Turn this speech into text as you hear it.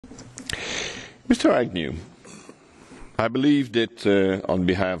Mr. Agnew, I believe that on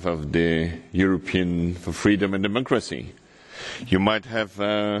behalf of the European for Freedom and Democracy, you might have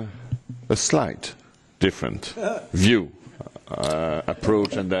a slight different view,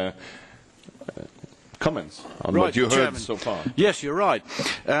 approach and comments on what you heard so far. Yes, you're right.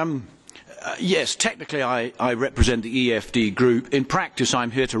 Yes, technically I represent the EFD group. In practice,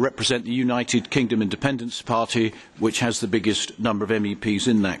 I'm here to represent the United Kingdom Independence Party, which has the biggest number of MEPs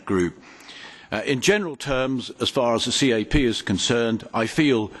in that group. In general terms, as far as the CAP is concerned, I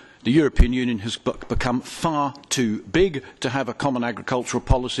feel the European Union has become far too big to have a common agricultural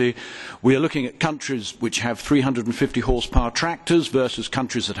policy. We are looking at countries which have 350 horsepower tractors versus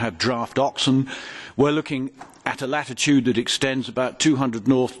countries that have draft oxen. We're looking at a latitude that extends about 200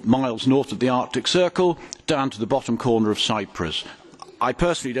 miles north of the Arctic Circle down to the bottom corner of Cyprus. I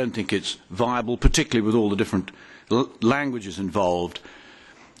personally don't think it's viable, particularly with all the different languages involved.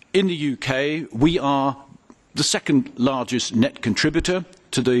 In the UK, we are the second largest net contributor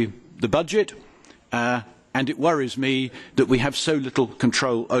to the budget, and it worries me that we have so little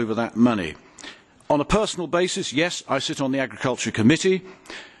control over that money. On a personal basis, yes, I sit on the Agriculture Committee.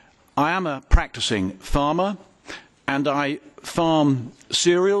 I am a practising farmer, and I farm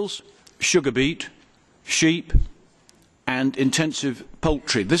cereals, sugar beet, sheep, and intensive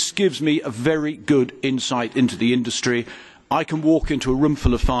poultry. This gives me a very good insight into the industry. I can walk into a room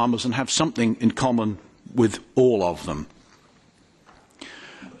full of farmers and have something in common with all of them.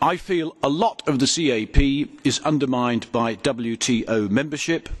 I feel a lot of the CAP is undermined by WTO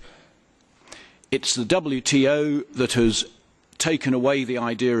membership. It's the WTO that has taken away the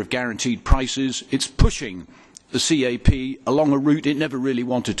idea of guaranteed prices. It's pushing the CAP along a route it never really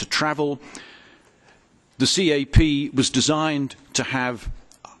wanted to travel. The CAP was designed to have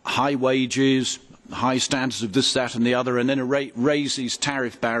high wages, high standards of this, that and the other, and then raise these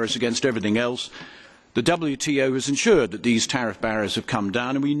tariff barriers against everything else. The WTO has ensured that these tariff barriers have come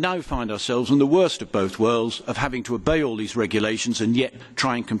down, and we now find ourselves in the worst of both worlds of having to obey all these regulations and yet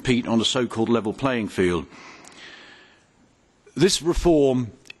try and compete on a so-called level playing field. This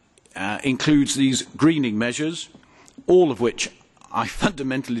reform includes these greening measures, all of which I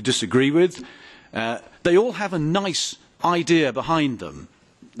fundamentally disagree with. They all have a nice idea behind them.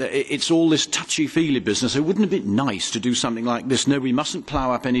 It's all this touchy-feely business. It wouldn't have been nice to do something like this. No, we mustn't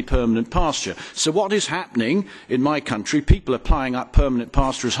plough up any permanent pasture. So what is happening in my country? People are ploughing up permanent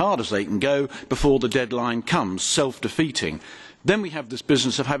pasture as hard as they can go before the deadline comes, self-defeating. Then we have this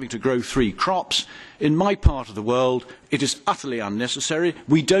business of having to grow 3 crops. In my part of the world, it is utterly unnecessary.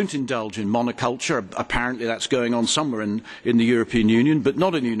 We don't indulge in monoculture. Apparently that's going on somewhere in the European Union, but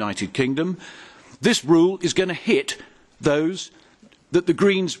not in the United Kingdom. This rule is going to hit those that the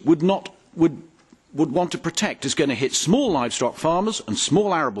Greens would want to protect. Is going to hit small livestock farmers and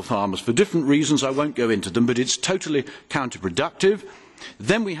small arable farmers for different reasons. I won't go into them, but it's totally counterproductive.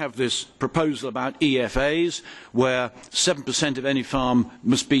 Then we have this proposal about EFAs, where 7% of any farm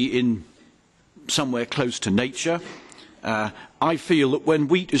must be in somewhere close to nature. I feel that when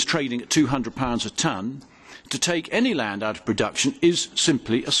wheat is trading at £200 a tonne, to take any land out of production is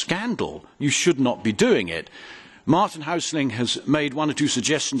simply a scandal. You should not be doing it. Martin Häusling has made 1 or 2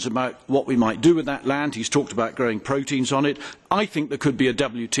 suggestions about what we might do with that land. He's talked about growing proteins on it. I think there could be a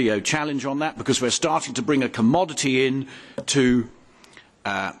WTO challenge on that because we're starting to bring a commodity in to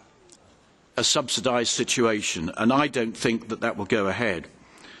a subsidised situation, and I don't think that that will go ahead.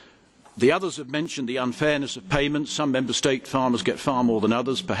 The others have mentioned the unfairness of payments. Some member state farmers get far more than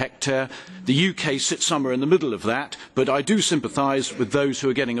others per hectare. The UK sits somewhere in the middle of that, but I do sympathise with those who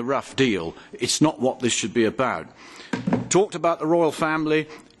are getting a rough deal. It's not what this should be about. Talked about the royal family.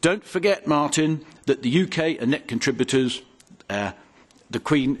 Don't forget, Martin, that the UK are net contributors. The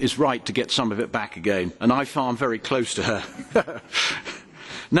Queen is right to get some of it back again, and I farm very close to her.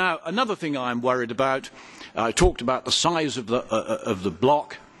 Now, another thing I'm worried about, I talked about the size of the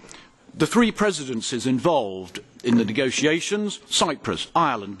bloc. The 3 presidencies involved in the negotiations, Cyprus,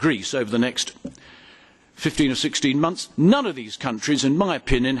 Ireland, Greece, over the next 15 or 16 months, none of these countries, in my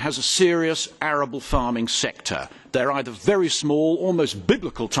opinion, has a serious arable farming sector. They're either very small, almost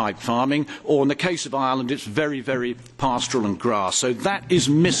biblical type farming, or in the case of Ireland, it's very, very pastoral and grass. So that is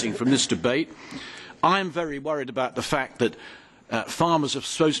missing from this debate. I am very worried about the fact that farmers are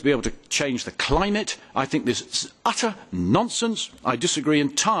supposed to be able to change the climate. I think this is utter nonsense. I disagree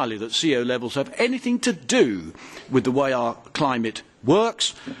entirely that CO levels have anything to do with the way our climate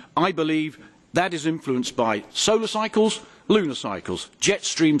works. I believe that is influenced by solar cycles, lunar cycles, jet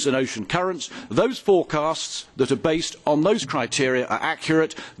streams and ocean currents. Those forecasts that are based on those criteria are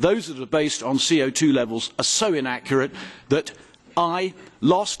accurate. Those that are based on CO2 levels are so inaccurate that I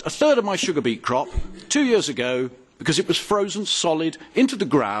lost a third of my sugar beet crop 2 years ago because it was frozen solid into the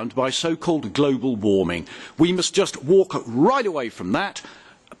ground by so-called global warming. We must just walk right away from that.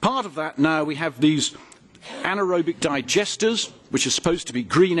 Part of that now, we have these anaerobic digesters, which are supposed to be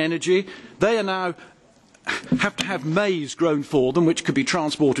green energy. They are now have to have maize grown for them, which could be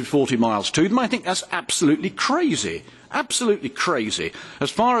transported 40 miles to them. I think that's absolutely crazy. Absolutely crazy. As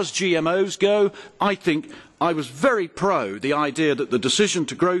far as GMOs go, I think I was very pro the idea that the decision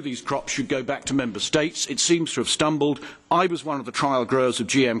to grow these crops should go back to member states. It seems to have stumbled. I was one of the trial growers of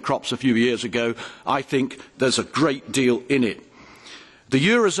GM crops a few years ago. I think there's a great deal in it. The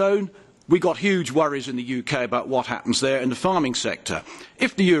Eurozone, we got huge worries in the UK about what happens there in the farming sector.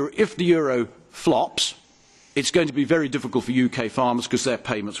 If the euro flops, it's going to be very difficult for UK farmers because their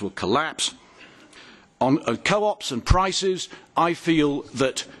payments will collapse. On co-ops and prices, I feel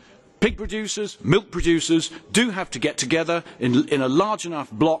that pig producers, milk producers do have to get together in a large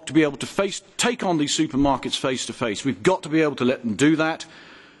enough block to be able to take on these supermarkets face to face. We've got to be able to let them do that.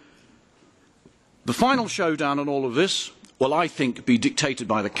 The final showdown on all of this will, I think, be dictated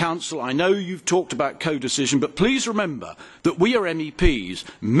by the Council. I know you've talked about co-decision, but please remember that we are MEPs.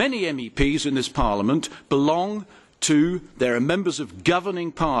 Many MEPs in this Parliament belong to, there are members of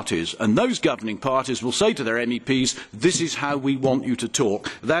governing parties, and those governing parties will say to their MEPs, this is how we want you to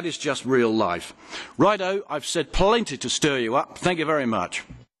talk. That is just real life. Righto, I've said plenty to stir you up. Thank you very much.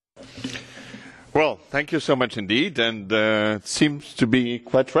 Well, thank you so much indeed, and it seems to be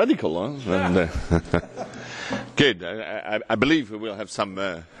quite radical. Huh? Yeah. And, good. I believe we will have some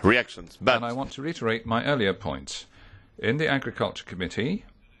reactions. But and I want to reiterate my earlier point. In the Agriculture Committee,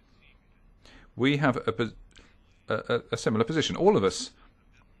 we have a similar position. All of us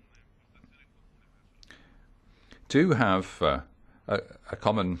do have a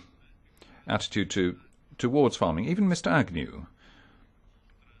common attitude towards farming. Even Mr. Agnew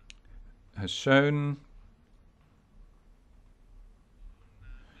has shown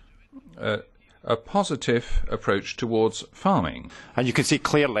a positive approach towards farming. And you can see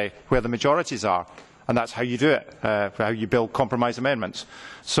clearly where the majorities are, and that's how you do it, how you build compromise amendments.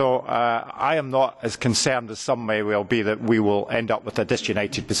 So I am not as concerned as some may well be that we will end up with a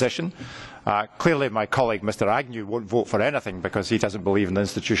disunited position. Clearly my colleague Mr. Agnew won't vote for anything because he doesn't believe in the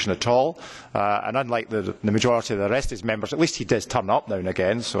institution at all, and unlike the majority of the rest of his members, at least he does turn up now and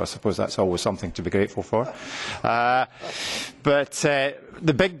again, so I suppose that's always something to be grateful for. But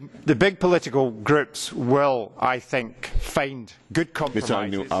the big political groups will, I think, find good compromises. Mr.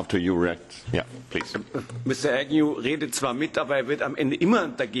 Agnew, after you react. Yeah, please. Mr. Agnew redet zwar mit, aber wird am Ende immer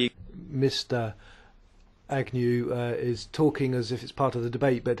dagegen. Mr. Agnew is talking as if it's part of the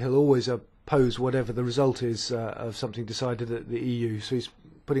debate, but he'll always oppose whatever the result is of something decided at the EU. So he's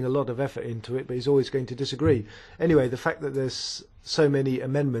putting a lot of effort into it, but he's always going to disagree. Anyway, the fact that there's so many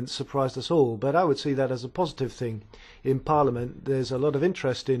amendments surprised us all, but I would see that as a positive thing. In Parliament, there's a lot of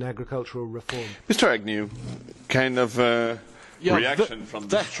interest in agricultural reform. Mr. Agnew, kind of reaction from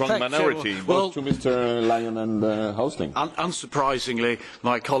the strong minority, both to Mr. Lyon and HÄUSLING. Unsurprisingly,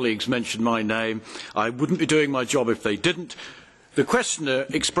 my colleagues mentioned my name. I wouldn't be doing my job if they didn't. The questioner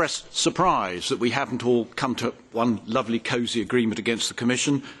expressed surprise that we haven't all come to one lovely cosy agreement against the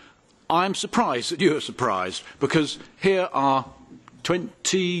Commission. I'm surprised that you are surprised, because here are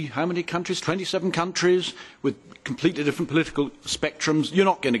how many countries? 27 countries with completely different political spectrums. You're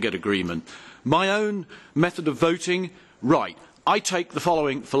not going to get agreement. My own method of voting, right. I take the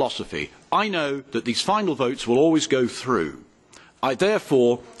following philosophy. I know that these final votes will always go through. I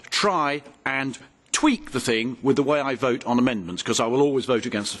therefore try and tweak the thing with the way I vote on amendments, because I will always vote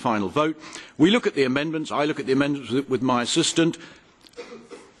against the final vote. We look at the amendments. I look at the amendments with my assistant.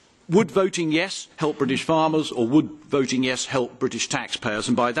 Would voting yes help British farmers, or would voting yes help British taxpayers?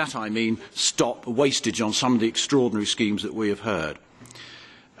 And by that I mean stop wastage on some of the extraordinary schemes that we have heard.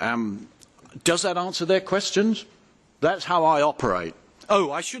 Does that answer their questions? That's how I operate.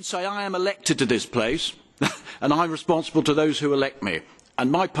 Oh, I should say I am elected to this place, and I'm responsible to those who elect me. And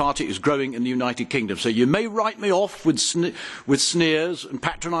my party is growing in the United Kingdom. So you may write me off with sneers and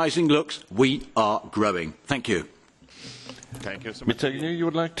patronising looks. We are growing. Thank you. Thank you. So, Mr. Agnew, you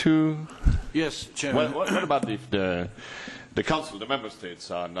would like to? Yes, Chairman. Well, what about if the Council, the Member States,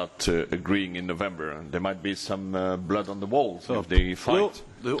 are not agreeing in November? There might be some blood on the walls if they fight. Well,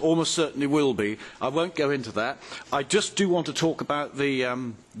 there almost certainly will be. I won't go into that. I just do want to talk about the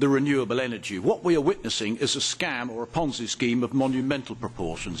renewable energy. What we are witnessing is a scam or a Ponzi scheme of monumental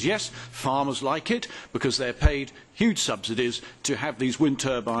proportions. Yes, farmers like it because they're paid huge subsidies to have these wind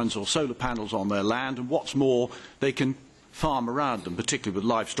turbines or solar panels on their land, and what's more, they can farm around them, particularly with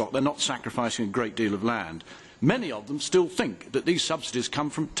livestock. They're not sacrificing a great deal of land. Many of them still think that these subsidies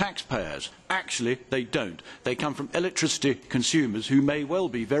come from taxpayers. Actually, they don't. They come from electricity consumers who may well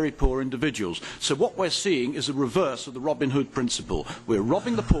be very poor individuals. So what we're seeing is a reverse of the Robin Hood principle. We're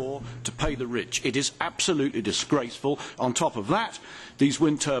robbing the poor to pay the rich. It is absolutely disgraceful. On top of that, these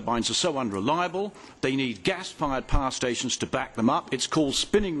wind turbines are so unreliable. They need gas-fired power stations to back them up. It's called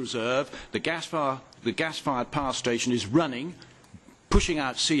spinning reserve. The gas-fired power station is running, pushing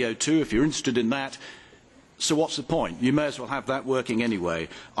out CO2, if you're interested in that. So what's the point? You may as well have that working anyway.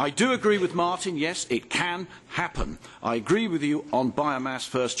 I do agree with Martin, yes, it can happen. I agree with you on biomass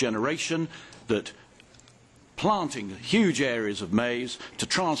first generation, that planting huge areas of maize to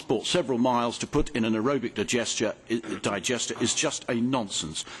transport several miles to put in an aerobic digester is just a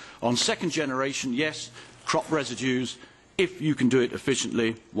nonsense. On second generation, yes, crop residues, if you can do it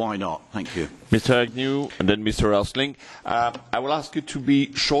efficiently, why not? Thank you. Mr. Agnew and then Mr. HÄUSLING. I will ask you to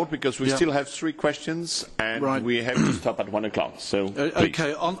be short because we still have 3 questions and we have to stop at 1 o'clock. So,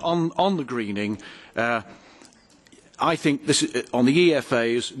 okay, on the greening, I think this is, on the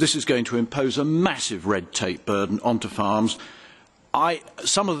EFAs, this is going to impose a massive red tape burden onto farms.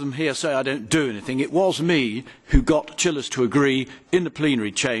 Some of them here say I don't do anything. It was me who got chillers to agree in the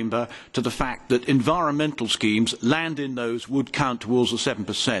plenary chamber to the fact that environmental schemes, land in those, would count towards the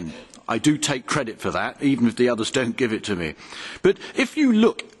 7%. I do take credit for that, even if the others don't give it to me. But if you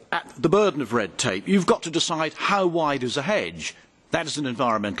look at the burden of red tape, you've got to decide how wide is a hedge. That is an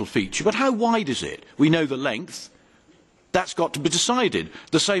environmental feature. But how wide is it? We know the length. That's got to be decided.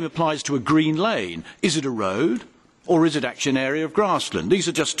 The same applies to a green lane. Is it a road? Or is it actually an area of grassland? These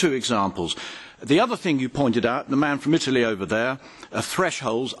are just 2 examples. The other thing you pointed out, the man from Italy over there,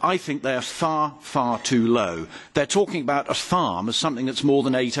 thresholds, I think they are far, far too low. They're talking about a farm as something that's more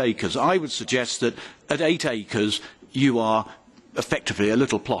than 8 acres. I would suggest that at 8 acres you are effectively a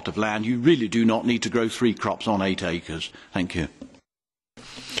little plot of land. You really do not need to grow 3 crops on 8 acres. Thank you.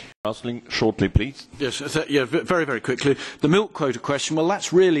 HÄUSLING, shortly, please. Yes, very, very quickly. The milk quota question, well,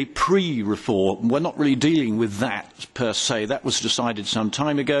 that's really pre-reform. We're not really dealing with that per se. That was decided some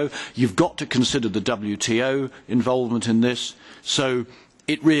time ago. You've got to consider the WTO involvement in this. So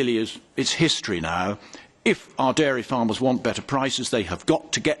it really is, it's history now. If our dairy farmers want better prices, they have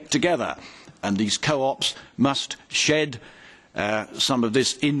got to get together. And these co-ops must shed some of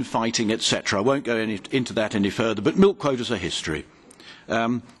this infighting, etc. I won't go into that any further, but milk quotas are history.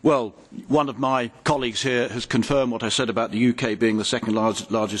 Well, one of my colleagues here has confirmed what I said about the UK being the second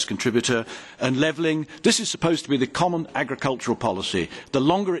largest contributor. And levelling, this is supposed to be the common agricultural policy. The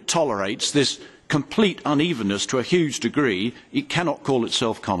longer it tolerates this complete unevenness to a huge degree, it cannot call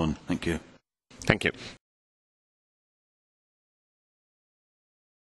itself common. Thank you. Thank you.